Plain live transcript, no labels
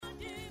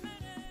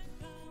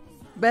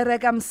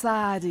Bereka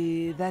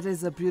Msadi, that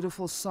is a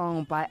beautiful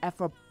song by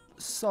Afro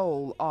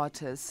soul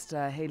artist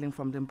hailing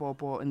from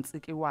Limpopo,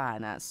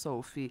 Ntshikiwane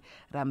Sophy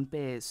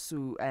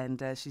Raphesu,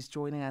 and she's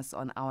joining us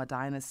on Our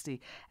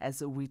Dynasty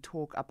as we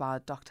talk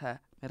about Dr.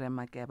 Miriam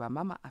Makeba,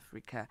 Mama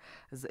Africa.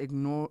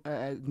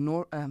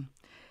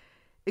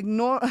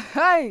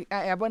 Hi,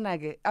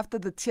 after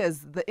the tears,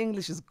 the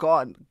English is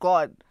gone.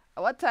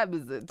 What time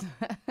is it?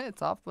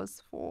 It's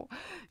 4:30.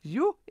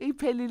 You,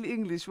 Ipelil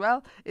English.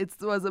 Well, it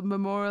was a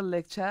memorial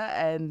lecture,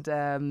 and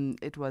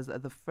it was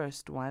the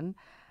first one.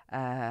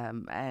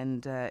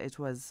 And it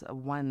was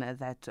one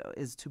that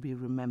is to be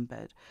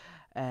remembered.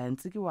 And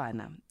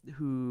Ntshikiwane,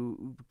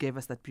 who gave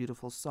us that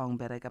beautiful song,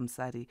 Bereka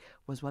Msadi,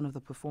 was one of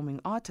the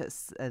performing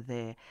artists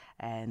there,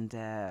 and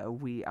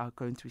we are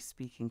going to be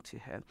speaking to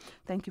her.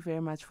 Thank you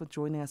very much for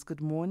joining us.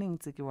 Good morning,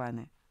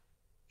 Ntshikiwane.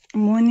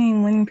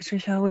 Morning,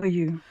 Patricia. How are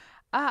you?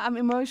 I'm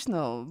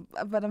emotional,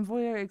 but I'm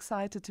very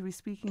excited to be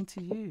speaking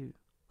to you.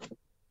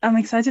 I'm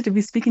excited to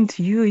be speaking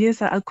to you.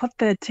 Yes, I caught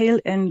the tail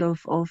end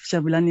of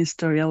Jabulani's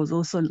story. I was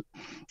also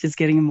just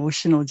getting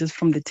emotional just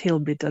from the tail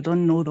bit. I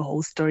don't know the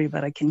whole story,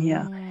 but I can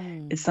hear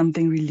it's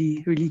something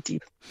really, really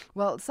deep.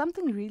 Well,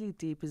 something really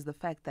deep is the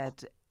fact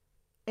that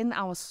in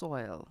our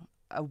soil,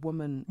 a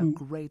woman, a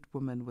great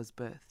woman was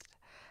birthed.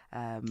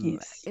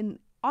 Yes.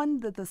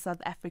 On the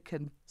South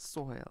African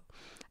soil.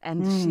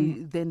 And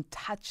she then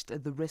touched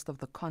the rest of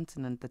the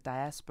continent, the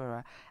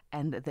diaspora,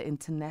 and the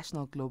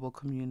international global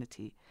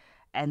community.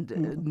 And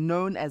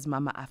known as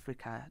Mama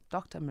Africa,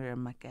 Dr.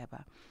 Mariam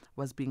Makeba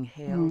was being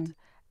hailed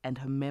and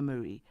her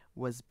memory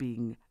was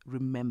being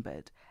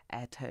remembered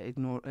at her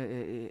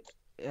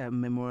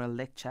memorial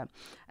lecture,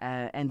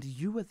 and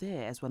you were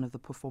there as one of the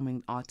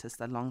performing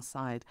artists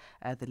alongside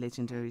the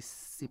legendary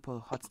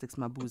Sipho, Hotstix,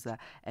 Mabuse,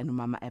 and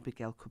Mama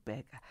Abigail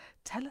Kubeka.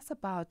 Tell us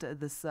about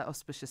this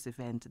auspicious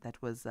event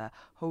that was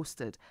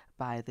hosted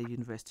by the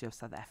University of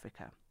South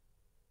Africa.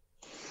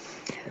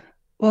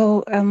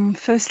 Well,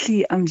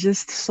 firstly, I'm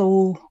just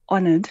so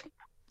honored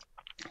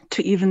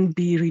to even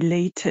be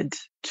related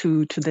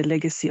to the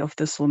legacy of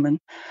this woman.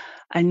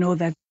 I know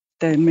that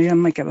the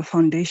Miriam Makeba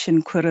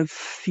Foundation could have,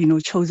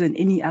 chosen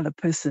any other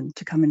person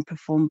to come and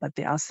perform, but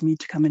they asked me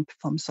to come and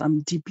perform. So I'm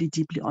deeply,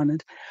 deeply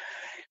honored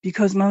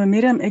because Mama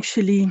Miriam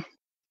actually,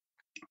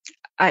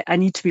 I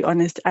need to be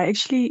honest, I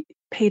actually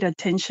paid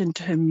attention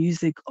to her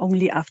music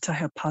only after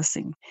her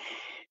passing.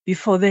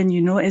 Before then,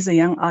 as a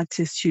young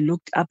artist, you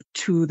looked up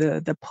to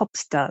the pop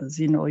stars,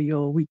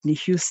 your Whitney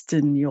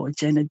Houston, your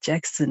Janet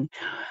Jackson.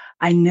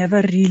 I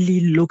never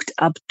really looked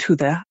up to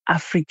the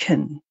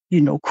African,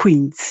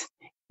 queens.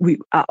 We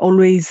are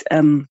always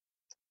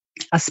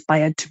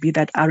aspired to be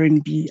that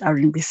R&B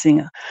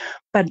singer.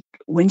 But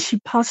when she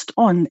passed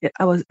on,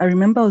 I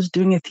remember I was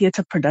doing a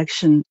theater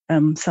production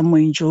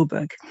somewhere in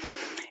Joburg,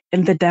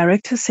 and the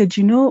director said,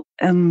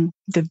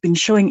 they've been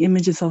showing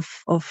images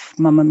of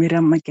Mama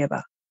Miriam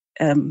Makeba,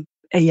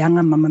 a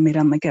younger Mama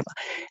Miriam Makeba.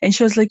 And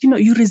she was like,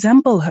 you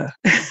resemble her.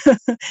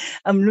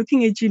 I'm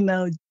looking at you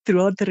now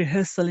throughout the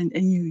rehearsal,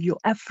 and your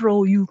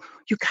afro, you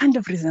kind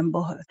of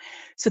resemble her.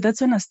 So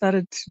that's when I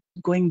started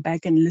going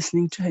back and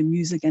listening to her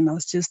music, and I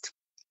was just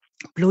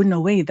blown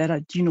away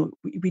that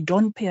we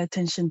don't pay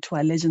attention to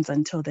our legends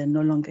until they're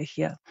no longer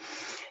here.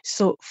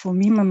 So for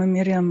me, Mama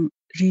Miriam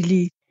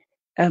really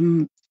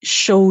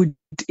showed,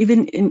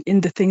 even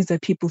in the things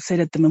that people said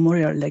at the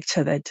memorial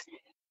lecture, that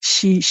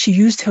she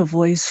used her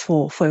voice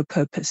for a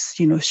purpose.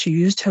 She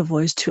used her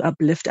voice to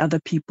uplift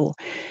other people,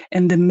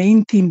 and the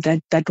main theme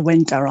that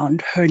went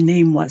around her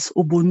name was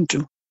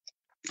Ubuntu.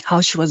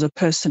 How she was a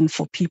person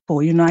for people.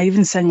 I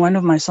even sang one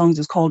of my songs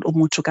is called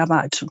Omoto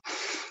Kabatu,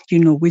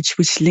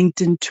 which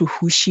linked into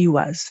who she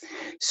was.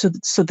 So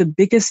the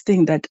biggest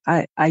thing that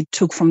I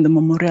took from the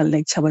memorial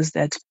lecture was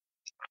that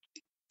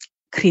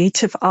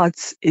creative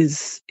arts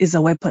is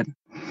a weapon,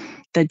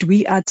 that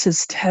we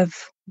artists have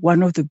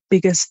one of the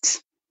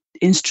biggest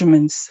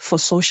instruments for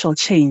social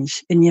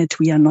change, and yet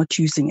we are not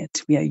using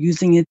it. We are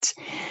using it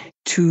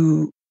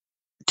to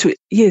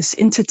yes,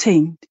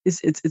 entertain.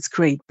 It's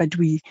great, but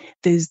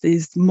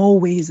there's more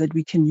ways that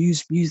we can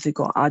use music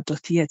or art or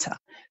theater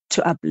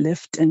to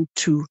uplift and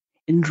to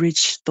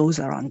enrich those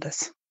around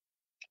us.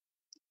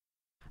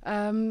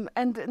 And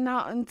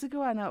now,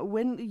 Ntshikiwane,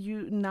 when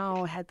you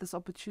now had this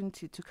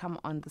opportunity to come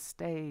on the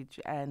stage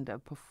and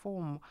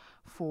perform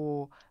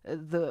for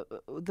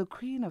the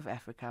Queen of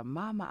Africa,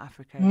 Mama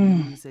Africa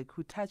in music,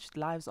 who touched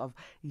lives of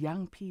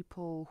young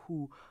people,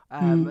 who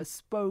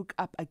spoke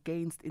up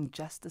against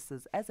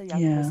injustices as a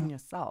young person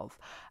yourself,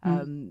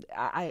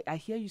 I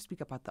hear you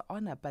speak about the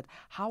honor, but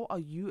how are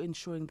you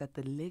ensuring that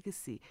the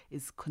legacy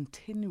is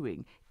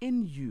continuing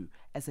in you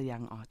as a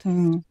young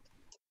artist?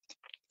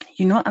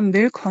 I'm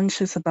very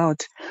conscious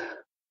about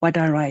what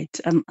I write.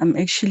 I'm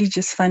actually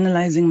just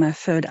finalizing my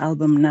third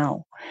album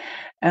now.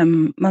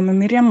 Mama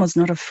Miriam was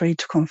not afraid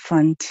to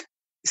confront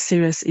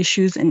serious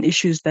issues and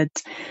issues that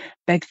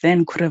back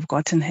then could have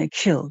gotten her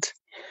killed.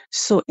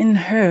 So in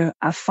her,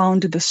 I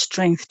found the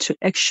strength to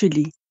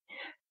actually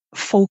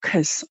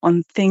focus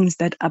on things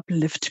that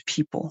uplift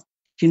people,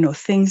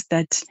 things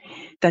that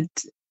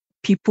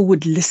people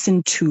would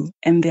listen to,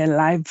 and their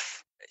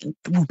life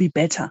will be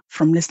better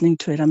from listening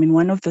to it. I mean,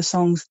 one of the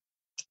songs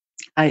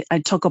I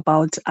talk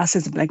about us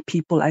as Black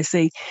people, I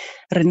say,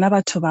 "Rena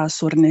batho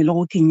baso re ne le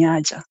go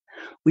kinyaja."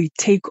 We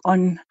take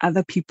on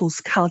other people's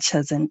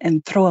cultures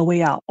and throw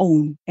away our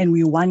own, and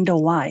we wonder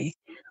why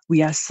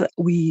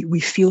we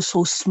feel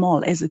so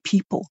small as a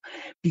people,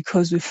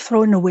 because we've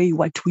thrown away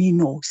what we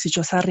know,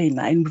 Setso sa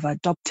rena, and we've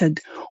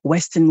adopted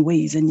Western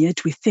ways, and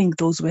yet we think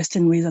those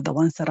Western ways are the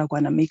ones that are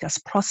going to make us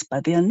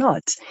prosper. They are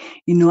not.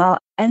 You know, our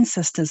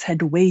ancestors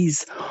had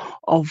ways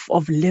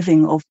of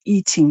living, of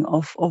eating,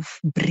 of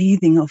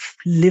breathing, of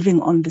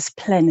living on this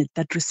planet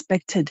that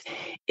respected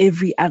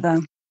every other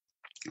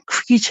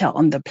creature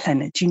on the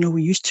planet. You know,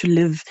 we used to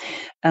live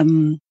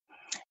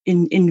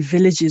in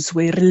villages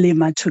where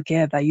relema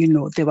together. You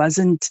know, there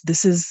wasn't,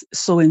 this is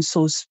so and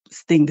so's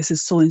thing, this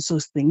is so and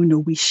so's thing. You know,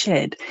 we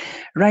shared.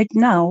 Right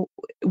now,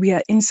 we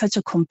are in such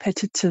a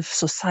competitive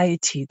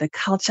society. The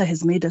culture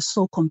has made us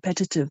so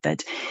competitive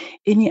that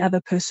any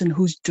other person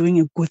who's doing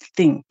a good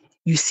thing,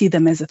 you see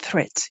them as a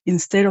threat.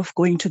 Instead of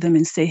going to them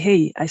and say,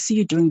 "Hey, I see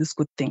you doing this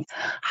good thing.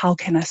 How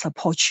can I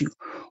support you?"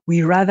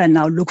 We rather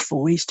now look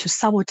for ways to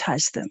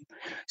sabotage them.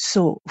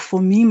 So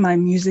for me, my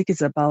music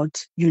is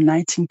about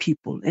uniting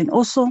people and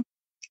also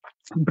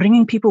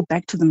bringing people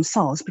back to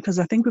themselves, because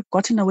I think we've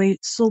gotten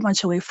so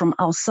much away from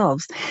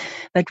ourselves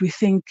that we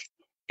think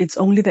it's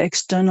only the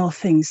external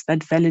things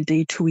that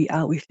validate who we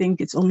are. We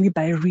think it's only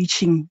by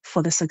reaching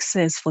for the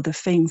success, for the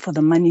fame, for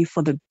the money,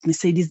 for the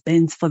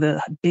Mercedes-Benz, for the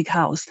big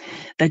house,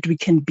 that we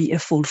can be a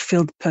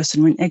fulfilled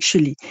person, when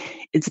actually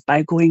it's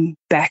by going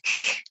back,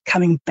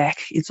 coming back.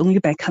 It's only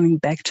by coming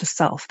back to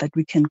self that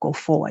we can go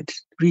forward,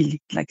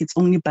 really. Like, it's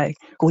only by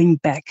going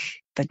back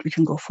that we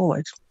can go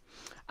forward.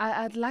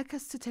 I'd like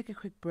us to take a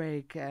quick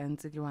break,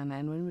 Ntshikiwane,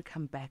 and when we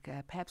come back,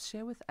 perhaps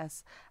share with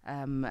us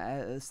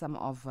some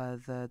of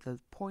the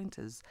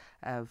pointers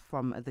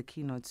from the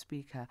keynote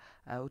speaker,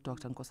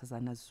 Dr.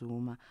 Nkosazana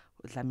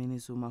Dlamini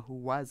Zuma, who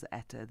was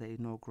at the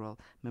inaugural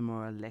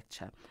memorial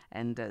lecture,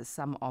 and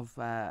some of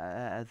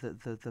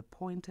the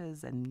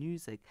pointers and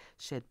music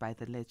shared by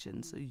the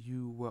legends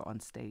you were on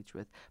stage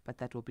with, but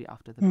that will be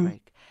after the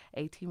break.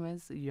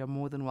 A-teamers, you're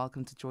more than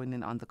welcome to join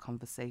in on the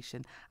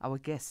conversation. Our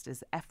guest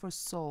is Afro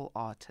soul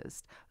artist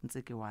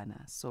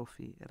Ntshikiwane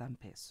Sophy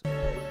Raphesu.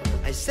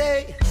 I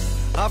say,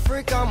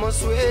 Africa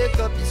must wake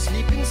up, the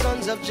sleeping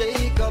sons of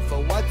Jacob,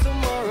 for what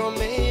tomorrow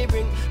may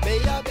bring.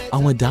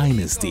 Our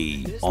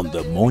Dynasty on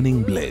the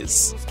Morning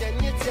Bliss.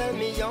 Can you tell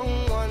me,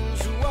 young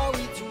ones, who are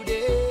we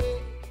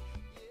today?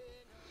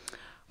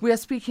 We are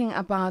speaking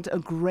about a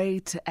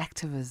great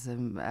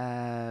activism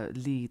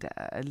leader,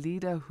 a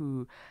leader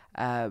who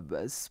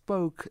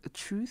spoke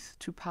truth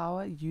to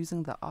power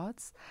using the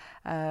arts,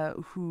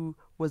 who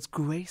was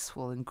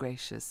graceful and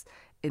gracious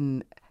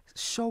in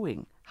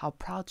showing how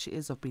proud she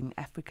is of being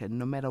African,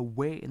 no matter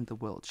where in the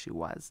world she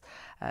was.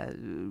 A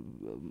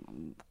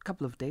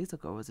couple of days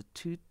ago, was it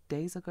 2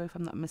 days ago, if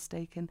I'm not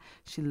mistaken,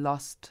 she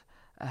lost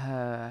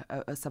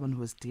someone who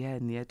was dear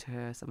and near to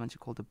her, someone she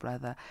called a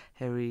brother,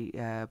 Harry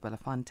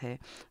Belafonte,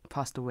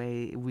 passed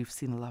away. We've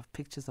seen a lot of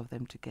pictures of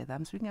them together.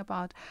 I'm speaking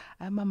about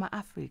Mama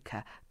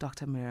Africa,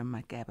 Dr. Mariam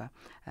Makeba,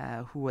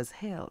 who was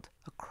hailed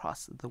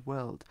across the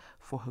world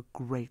for her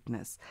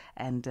greatness.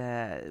 And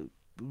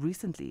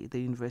recently, the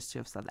University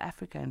of South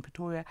Africa in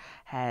Pretoria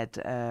had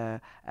an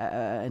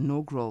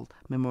inaugural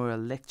memorial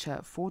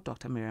lecture for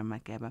Dr. Miriam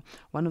Makeba.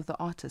 One of the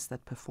artists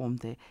that performed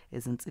there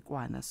is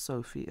Ntshikiwane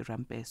Sophy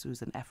Raphesu,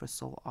 who's an Afro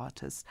soul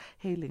artist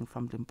hailing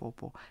from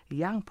Limpopo, a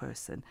young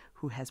person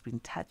who has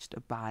been touched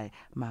by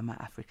Mama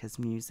Africa's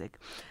music.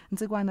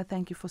 Ntshikiwane,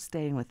 thank you for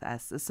staying with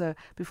us. So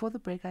before the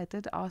break, I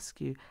did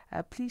ask you,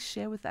 please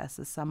share with us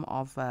some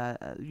of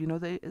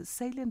the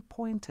salient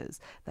pointers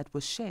that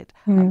were shared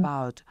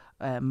about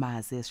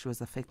Mazi, as she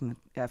was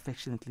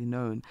affectionately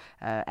known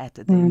at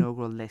the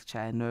inaugural lecture.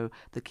 I know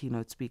the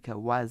keynote speaker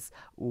was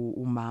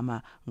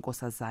Umama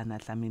Nkosazana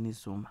Dlamini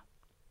Zuma.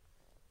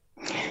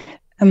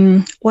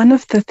 One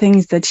of the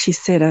things that she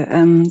said,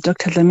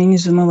 Dr. Dlamini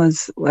Zuma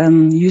was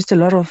used a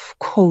lot of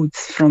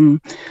quotes from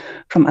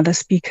other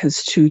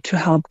speakers to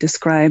help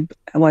describe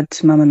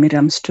what Mama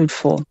Miriam stood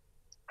for.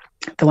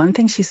 The one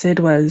thing she said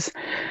was,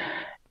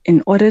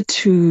 in order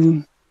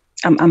to,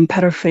 I'm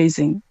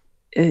paraphrasing,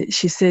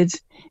 she said,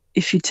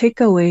 if you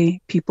take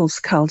away people's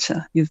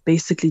culture, you've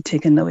basically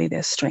taken away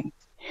their strength.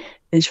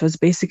 And she was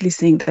basically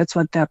saying that's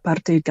what the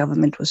apartheid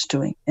government was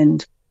doing.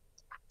 And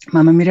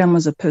Mama Miriam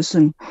was a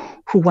person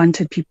who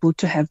wanted people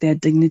to have their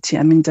dignity.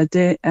 I mean,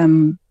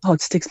 Hotstix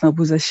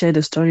Mabuse shared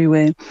a story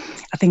where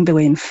I think they were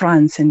in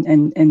France,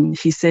 and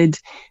he said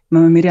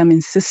Mama Miriam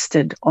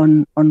insisted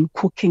on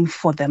cooking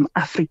for them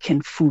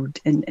African food.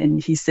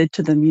 And he said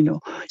to them,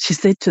 she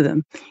said to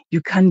them,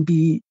 you can't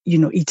be,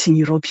 eating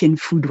European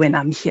food when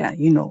I'm here,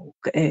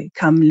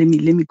 come, let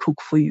me cook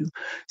for you.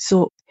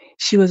 So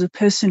she was a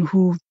person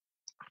who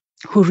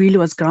really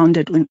was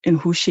grounded in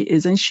who she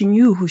is, and she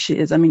knew who she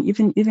is. I mean,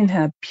 even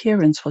her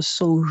appearance was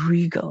so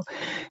regal.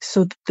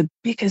 So the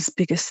biggest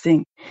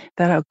thing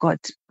that I got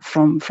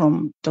from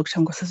Dr.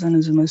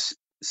 Nkosazana Zuma's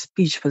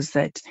speech was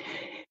that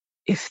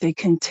if they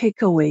can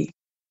take away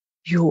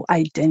your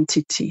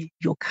identity,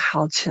 your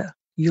culture,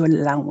 your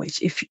language,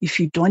 if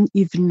you don't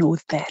even know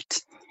that,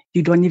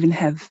 you don't even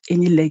have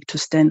any leg to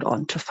stand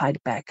on to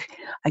fight back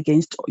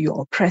against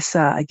your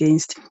oppressor,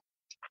 against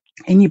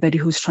anybody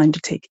who's trying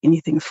to take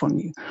anything from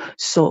you.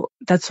 So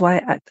that's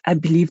why I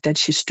believe that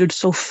she stood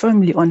so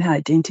firmly on her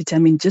identity. I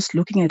mean, just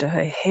looking at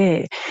her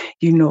hair,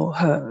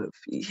 her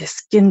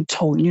skin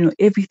tone,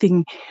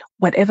 everything,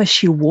 whatever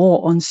she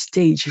wore on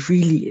stage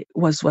really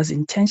was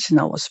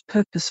intentional, was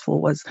purposeful,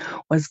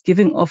 was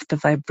giving off the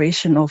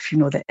vibration of,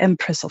 the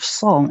Empress of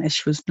Song, as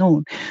she was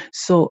known.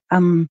 So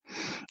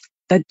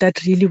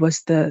that really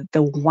was the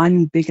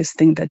one biggest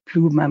thing that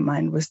blew my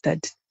mind, was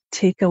that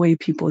take away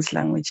people's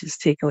languages,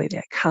 take away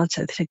their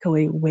culture, take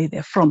away where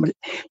they're from,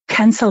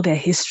 cancel their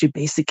history,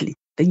 basically.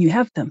 Then you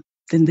have them.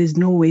 Then there's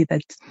no way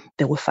that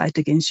they will fight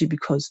against you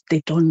because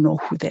they don't know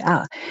who they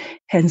are.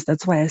 Hence,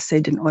 that's why I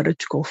said in order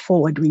to go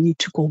forward, we need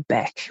to go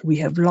back. We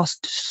have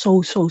lost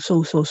so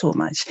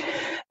much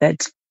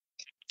that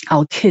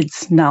our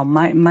kids now,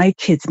 my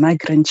kids, my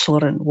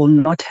grandchildren will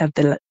not have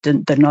the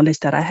knowledge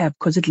that I have,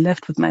 because it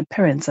left with my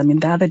parents. I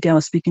mean, the other day I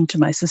was speaking to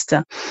my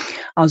sister.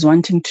 I was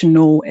wanting to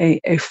know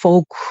a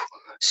folk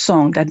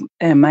song that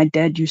my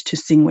dad used to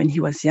sing when he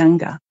was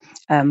younger.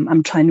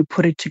 I'm trying to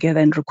put it together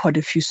and record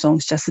a few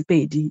songs, just a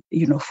bit,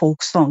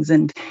 folk songs.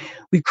 And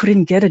we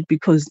couldn't get it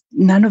because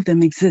none of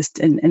them exist.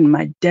 And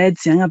my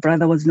dad's younger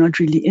brother was not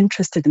really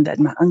interested in that.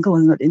 My uncle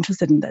was not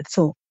interested in that.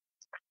 So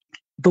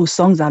those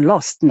songs are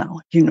lost now,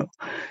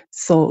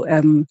 So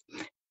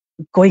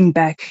going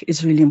back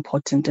is really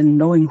important, and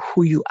knowing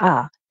who you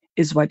are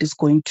is what is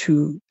going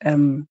to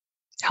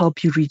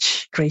help you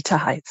reach greater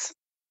heights.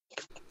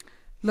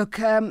 Look,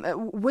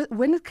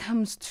 when it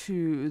comes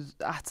to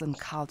arts and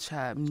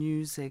culture,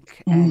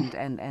 music,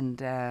 and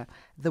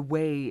the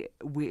way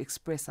we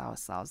express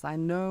ourselves, I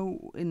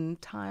know in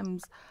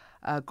times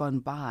gone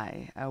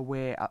by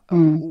where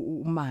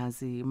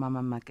Mazi,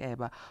 Mama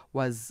Makeba,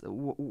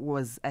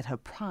 was at her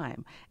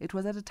prime. It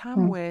was at a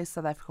time where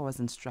South Africa was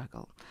in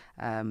struggle.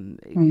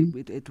 We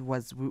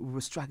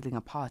were struggling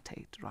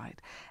apartheid, right?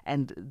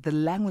 And the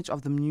language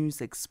of the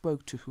music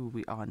spoke to who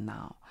we are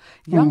now.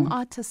 Young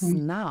artists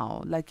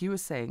now, like you were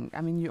saying,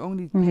 I mean, you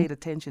only paid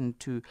attention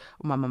to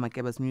Mama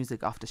Makeba's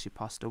music after she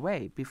passed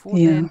away. Before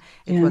then,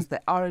 it was the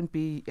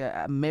R&B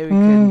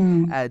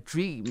American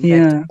dream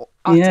that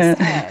artists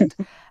had.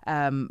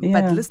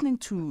 But listening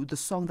to the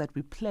song that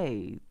we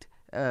played,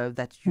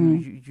 that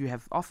you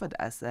have offered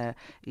us,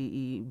 Bereka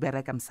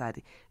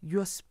Msadi,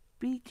 you're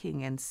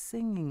speaking and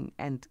singing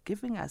and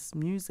giving us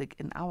music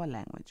in our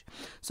language.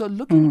 So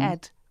looking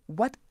at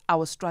what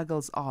our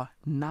struggles are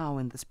now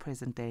in this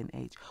present day and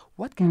age,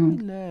 what can we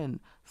learn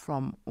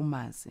from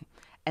Umazi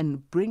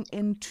and bring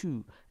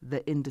into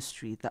the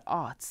industry, the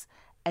arts,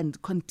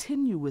 and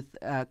continue with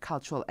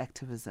cultural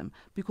activism,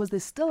 because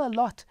there's still a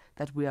lot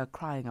that we are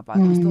crying about.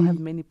 We still have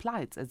many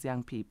plights as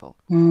young people.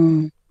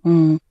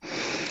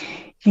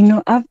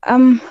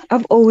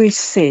 I've always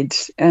said,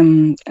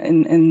 and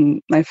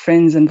my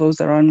friends and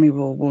those around me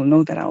will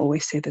know that I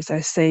always say this.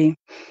 I say,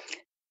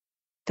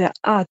 the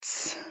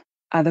arts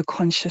are the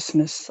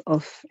consciousness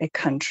of a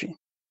country.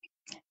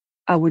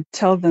 I would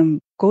tell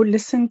them, go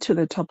listen to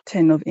the top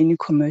 10 of any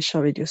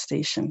commercial radio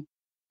station.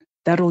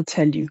 That will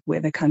tell you where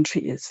the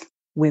country is,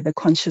 where the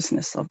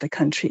consciousness of the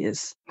country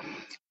is,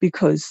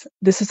 because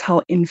this is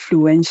how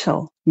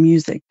influential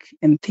music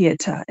and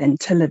theater and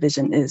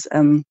television is.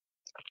 I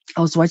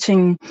was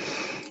watching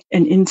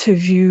an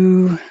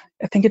interview,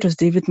 I think it was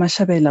David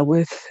Mashabela,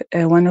 with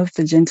one of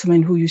the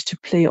gentlemen who used to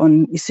play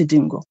on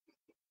Isidingo.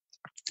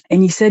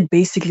 And he said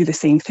basically the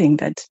same thing,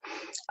 that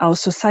our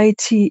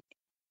society,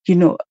 we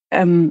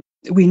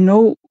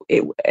know,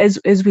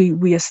 as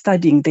we are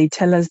studying, they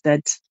tell us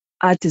that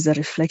art is a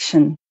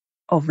reflection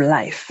of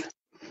life.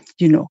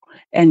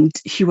 And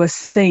he was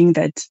saying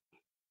that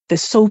the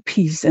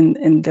soapies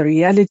and the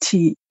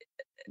reality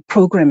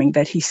programming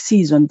that he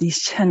sees on these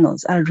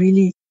channels are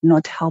really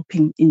not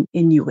helping in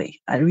any way,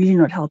 I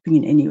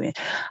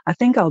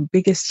think our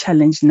biggest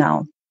challenge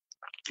now,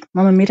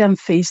 Mama Miriam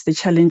faced the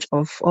challenge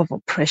of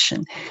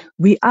oppression.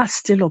 We are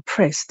still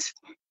oppressed.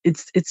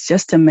 It's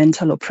just a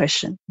mental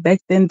oppression. Back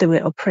then, they were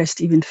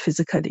oppressed even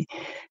physically.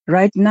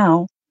 Right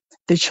now,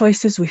 the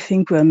choices we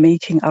think we're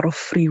making out of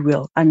free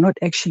will are not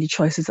actually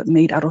choices that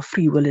made out of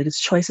free will. It is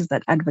choices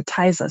that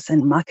advertisers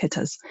and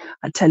marketers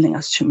are telling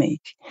us to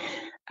make.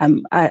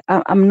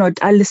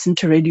 I listen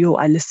to radio,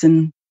 I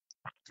listen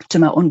to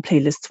my own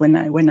playlists when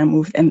I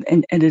move, and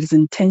it is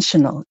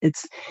intentional.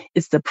 It's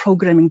the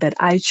programming that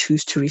I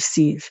choose to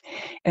receive.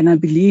 And I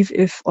believe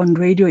if on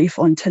radio, if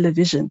on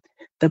television,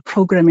 the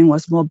programming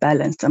was more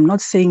balanced. I'm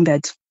not saying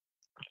that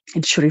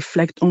it should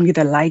reflect only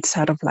the light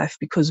side of life,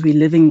 because we're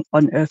living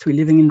on earth, we're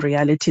living in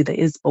reality. There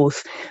is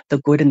both the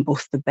good and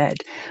both the bad.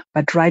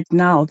 But right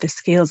now, the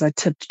scales are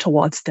tipped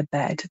towards the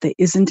bad. There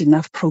isn't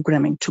enough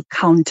programming to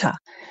counter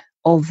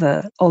all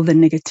the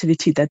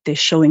negativity that they're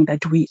showing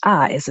that we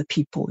are as a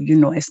people,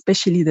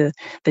 especially the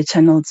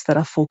channels that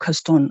are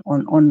focused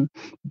on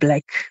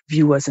Black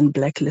viewers and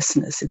Black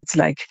listeners. It's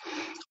like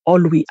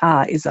all we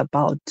are is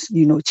about,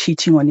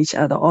 cheating on each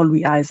other. All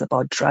we are is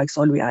about drugs.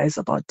 All we are is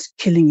about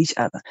killing each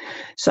other.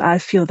 So I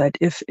feel that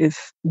if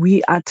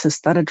we artists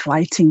started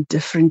writing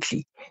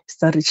differently,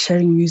 started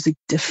sharing music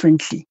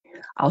differently,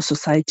 our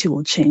society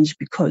will change,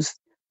 because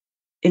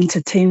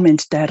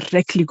entertainment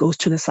directly goes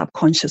to the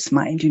subconscious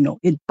mind.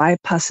 It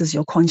bypasses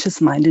your conscious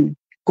mind and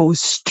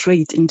goes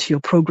straight into your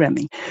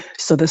programming.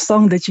 So the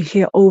song that you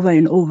hear over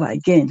and over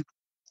again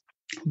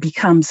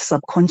becomes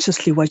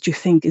subconsciously what you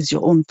think is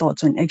your own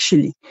thoughts, when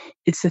actually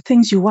it's the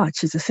things you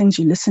watch, it's the things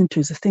you listen to,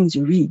 it's the things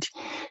you read.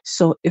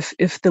 So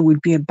if there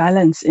would be a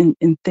balance in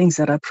things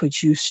that are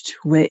produced,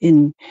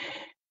 wherein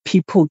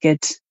people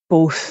get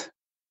both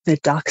the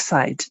dark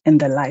side and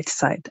the light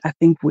side, I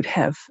think would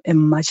have a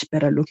much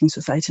better looking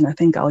society. And I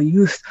think our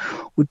youth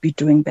would be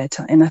doing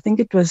better. And I think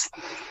it was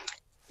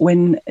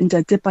when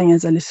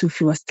Ntshikiwane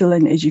Sophy was still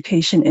in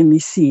education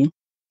MEC,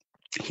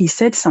 he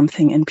said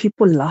something and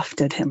people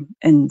laughed at him.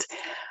 And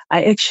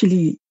I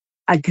actually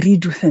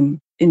agreed with him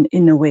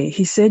in a way.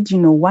 He said,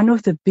 one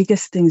of the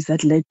biggest things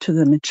that led to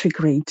the matric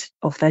rate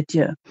of that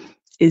year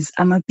is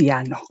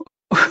amapiano.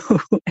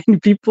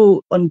 And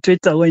people on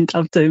Twitter went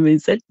after him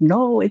and said,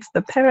 no, it's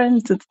the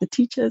parents, it's the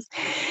teachers.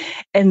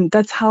 And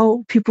that's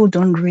how people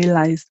don't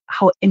realize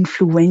how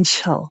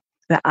influential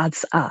the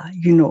arts are.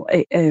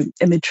 A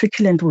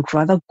matriculant would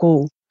rather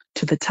go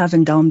to the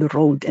tavern down the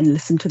road and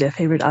listen to their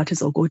favorite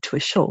artist or go to a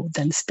show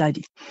than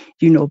study.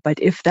 But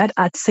if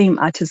that same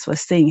artist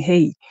was saying,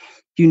 hey,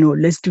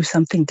 let's do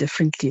something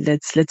differently.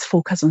 Let's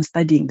focus on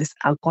studying this.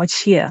 I got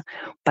here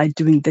by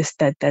doing this,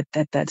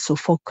 that. So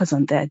focus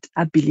on that.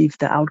 I believe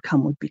the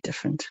outcome would be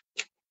different.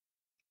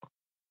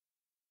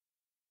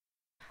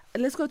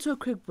 Let's go to a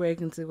quick break,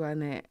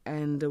 Ntshikiwane,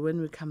 and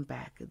when we come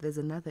back, there's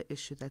another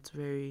issue that's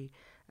very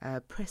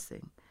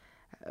pressing.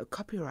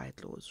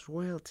 Copyright laws,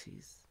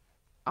 royalties.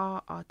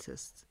 Are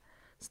artists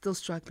still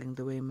struggling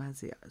the way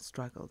Mazi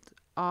struggled?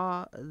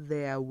 Are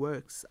their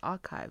works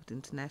archived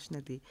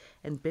internationally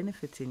and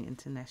benefiting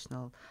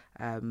international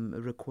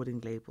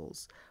recording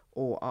labels?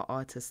 Or are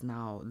artists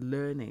now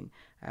learning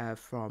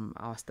from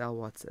our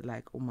stalwarts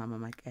like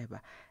Mariam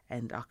Makeba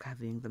and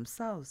archiving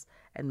themselves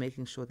and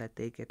making sure that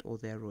they get all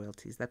their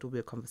royalties? That will be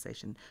a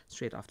conversation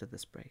straight after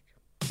this break.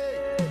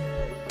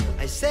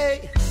 I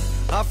say,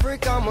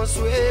 Africa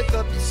must wake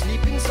up, the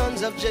sleeping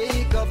sons of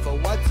Jacob, for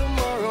what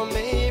tomorrow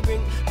may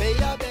bring.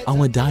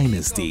 Our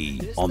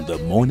Dynasty on the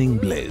Morning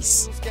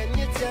Bliss. Can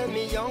you tell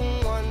me,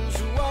 young ones,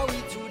 who are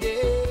we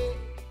today?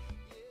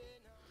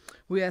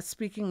 We are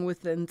speaking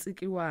with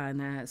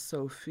Ntshikiwane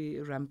Sophy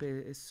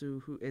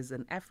Raphesu, who is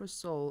an Afro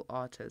soul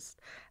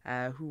artist,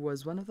 who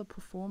was one of the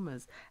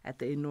performers at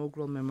the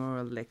inaugural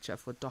Memorial Lecture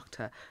for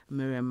Dr.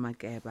 Miriam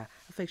Makeba,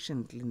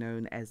 affectionately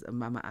known as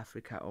Mama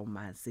Africa or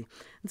Mazi.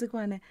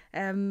 Ntshikiwane,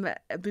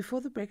 before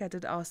the break, I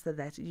did ask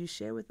that you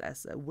share with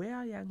us where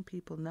are young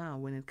people now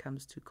when it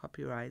comes to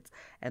copyrights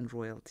and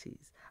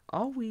royalties?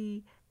 Are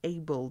we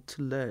able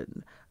to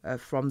learn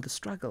from the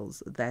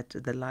struggles that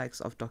the likes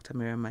of Dr.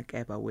 Miriam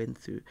Makeba went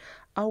through?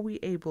 Are we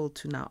able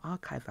to now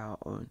archive our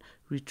own,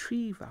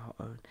 retrieve our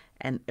own,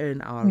 and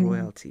earn our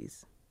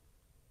royalties?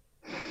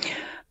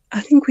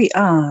 I think we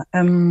are.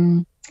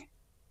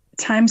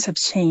 Times have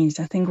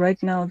changed. I think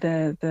right now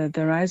the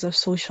rise of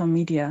social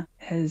media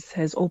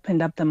has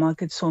opened up the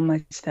market so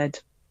much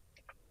that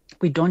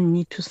we don't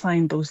need to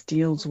sign those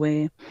deals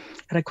where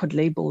record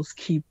labels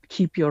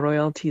keep your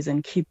royalties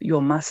and keep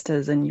your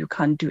masters, and you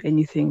can't do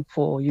anything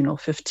for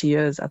 50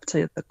 years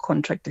after the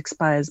contract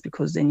expires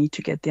because they need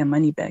to get their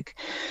money back.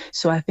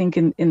 So I think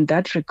in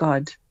that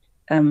regard,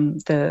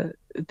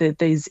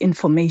 there's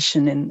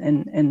information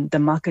and the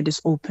market is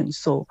open.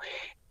 So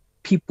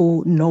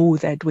people know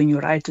that when you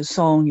write a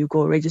song, you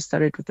go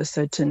register it with a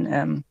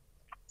certain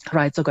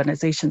rights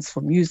organizations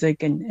for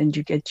music, and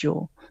you get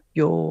your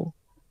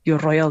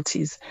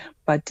royalties.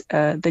 But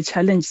the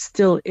challenge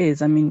still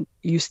is,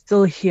 you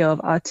still hear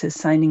of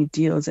artists signing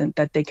deals and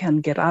that they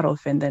can get out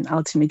of, and then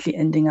ultimately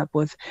ending up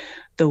with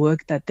the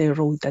work that they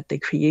wrote, that they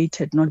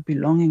created, not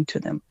belonging to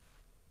them.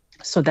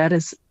 So that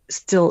is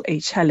still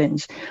a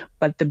challenge.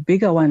 But the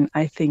bigger one,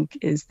 I think,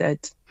 is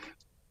that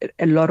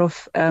a lot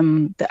of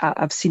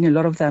I've seen a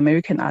lot of the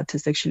American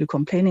artists actually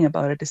complaining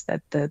about it, is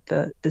that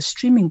the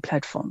streaming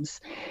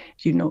platforms,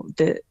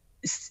 the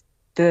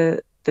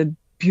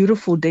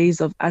beautiful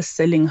days of us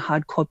selling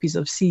hard copies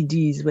of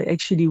CDs were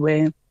actually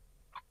where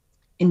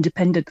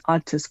independent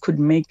artists could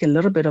make a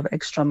little bit of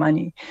extra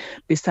money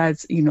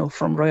besides,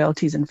 from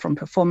royalties and from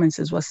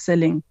performances, was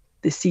selling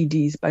the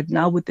CDs. But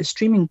now with the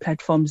streaming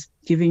platforms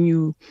giving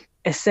you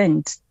a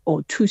cent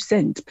or 2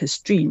 cents per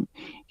stream,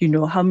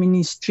 how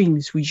many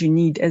streams would you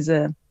need as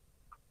a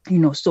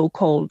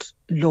so-called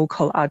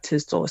local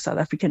artist or South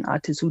African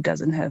artist who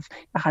doesn't have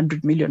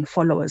 100 million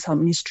followers? How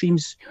many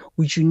streams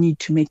would you need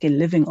to make a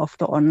living off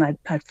the online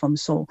platform?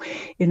 So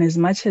in as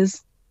much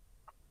as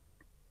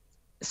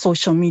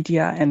social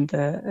media and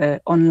the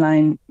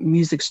online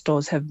music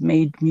stores have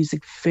made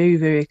music very,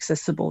 very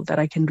accessible, that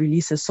I can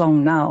release a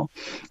song now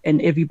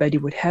and everybody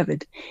would have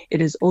it.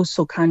 It has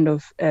also kind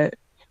of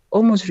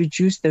almost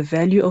reduced the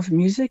value of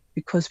music,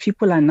 because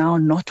people are now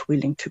not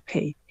willing to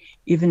pay.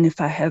 Even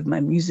if I have my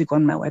music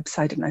on my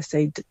website and I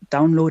say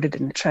download it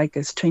and the track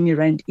is 20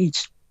 Rand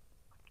each,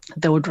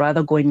 they would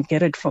rather go and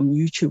get it from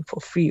YouTube for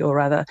free, or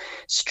rather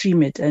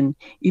stream it. And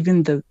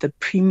even the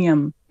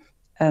premium,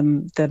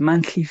 the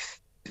monthly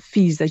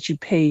fees that you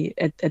pay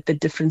at the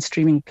different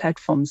streaming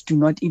platforms do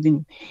not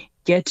even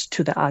get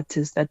to the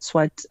artists. That's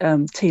what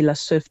Taylor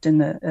Swift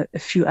and a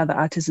few other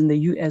artists in the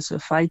US were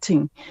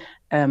fighting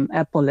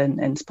Apple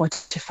and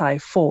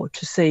Spotify for,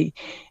 to say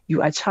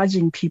you are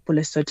charging people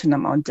a certain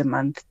amount a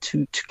month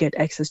to get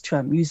access to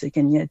our music,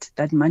 and yet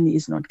that money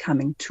is not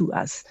coming to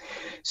us.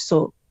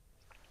 So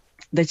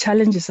the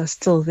challenges are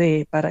still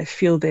there, but I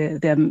feel there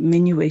are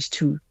many ways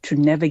to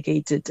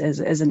navigate it as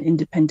an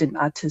independent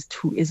artist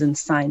who isn't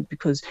signed,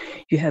 because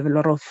you have a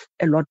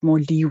lot more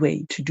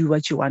leeway to do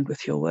what you want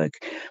with your work.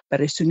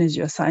 But as soon as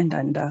you're signed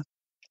under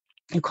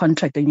a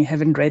contract and you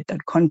haven't read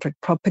that contract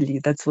properly,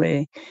 that's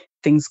where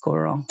things go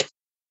wrong.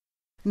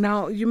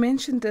 Now, you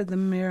mentioned the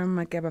Miriam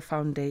Makeba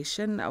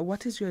Foundation.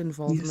 What is your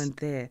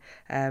involvement there?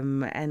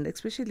 And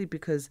especially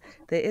because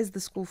there is the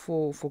school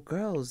for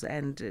girls,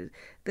 and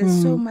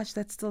there's so much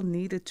that's still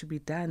needed to be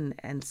done,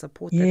 and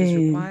support that is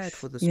required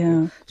for the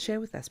school. Yeah.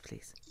 Share with us,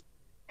 please.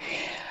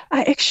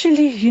 I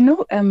actually,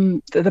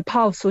 the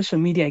power of social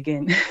media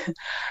again.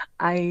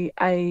 I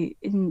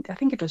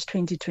think it was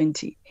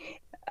 2020.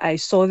 I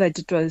saw that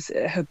it was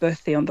her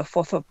birthday on the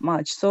 4th of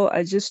March. So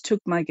I just took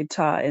my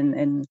guitar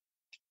and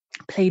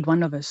played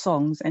one of her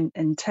songs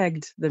and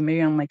tagged the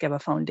Mariam Makeba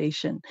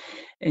Foundation.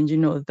 And,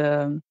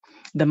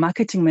 the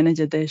marketing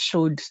manager there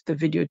showed the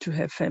video to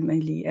her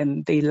family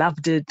and they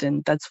loved it.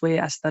 And that's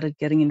where I started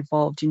getting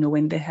involved,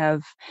 when they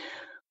have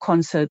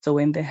concerts or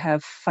when they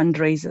have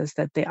fundraisers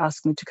that they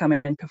ask me to come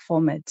and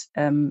perform it.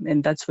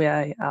 And that's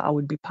where I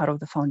would be part of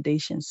the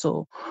foundation.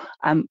 So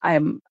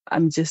I'm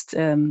just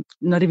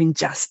not even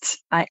just,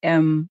 I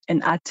am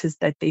an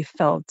artist that they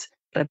felt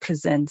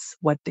represents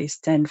what they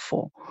stand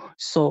for.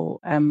 So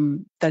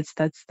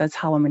that's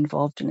how I'm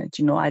involved in it.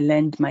 I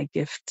lend my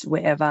gift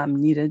wherever I'm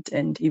needed,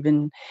 and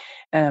even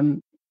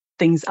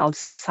things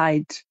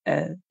outside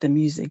the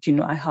music.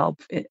 I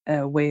help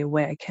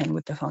where I can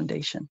with the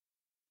foundation.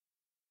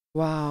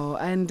 Wow.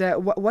 And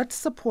what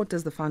support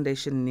does the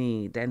foundation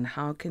need, and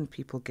how can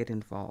people get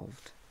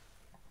involved?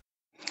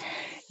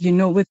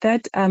 With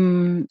that,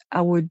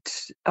 I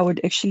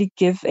would actually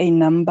give a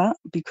number,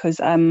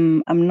 because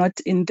I'm not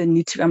in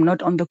the I'm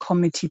not on the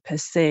committee per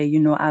se.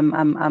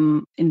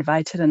 I'm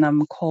invited and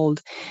I'm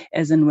called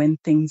as and when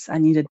things are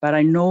needed. But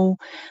I know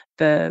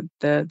the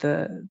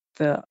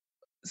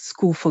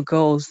school for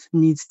girls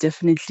needs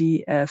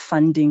definitely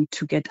funding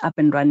to get up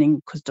and running,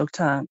 because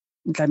Dr.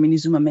 Dlamini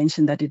Zuma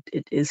mentioned that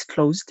it is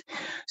closed,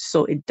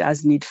 so it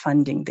does need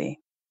funding there.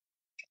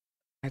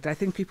 I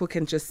think people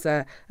can just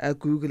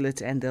Google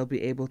it and they'll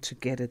be able to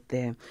get it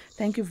there.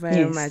 Thank you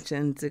very much,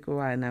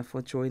 Ntshikiwane,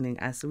 for joining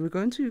us. We're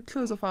going to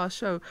close off our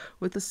show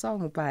with a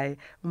song by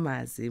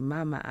Mazi,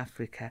 Mama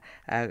Africa,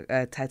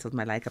 titled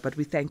Malaika. But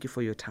we thank you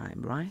for your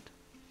time, right?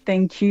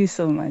 Thank you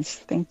so much.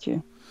 Thank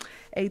you.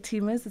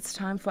 A-teamers, it's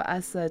time for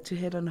us to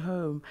head on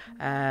home.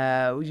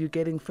 You're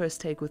getting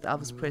First Take with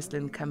Elvis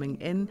Presley coming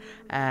in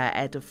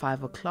at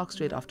 5 o'clock,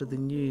 straight after the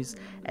news.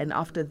 And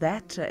after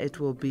that, it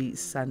will be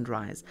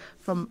Sunrise.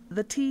 From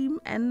the team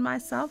and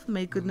myself,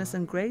 may goodness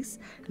and grace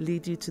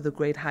lead you to the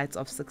great heights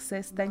of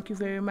success. Thank you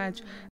very much.